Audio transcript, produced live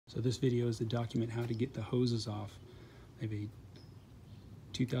So this video is to document how to get the hoses off. I have a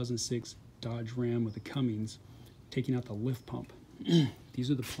 2006 Dodge Ram with a Cummins, taking out the lift pump.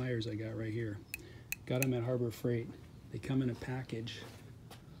 These are the pliers I got right here. Got them at Harbor Freight. They come in a package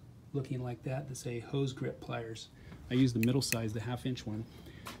looking like that that say hose grip pliers. I use the middle size, the 1/2-inch one.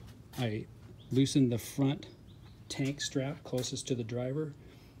 I loosened the front tank strap closest to the driver,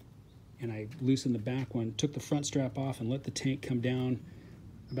 and I loosened the back one, took the front strap off and let the tank come down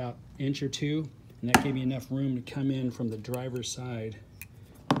about an inch or two, and that gave me enough room to come in from the driver's side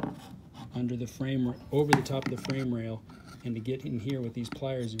under the frame, over the top of the frame rail, and to get in here with these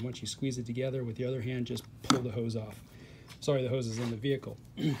pliers. And once you squeeze it together with the other hand, just pull the hose off. Sorry, the hose is in the vehicle.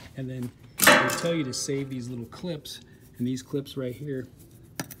 And then they tell you to save these little clips, and these clips right here,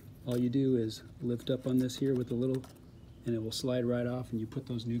 all you do is lift up on this here with the little, and it will slide right off, and you put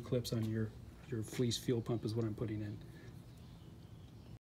those new clips on your fleece fuel pump is what I'm putting in.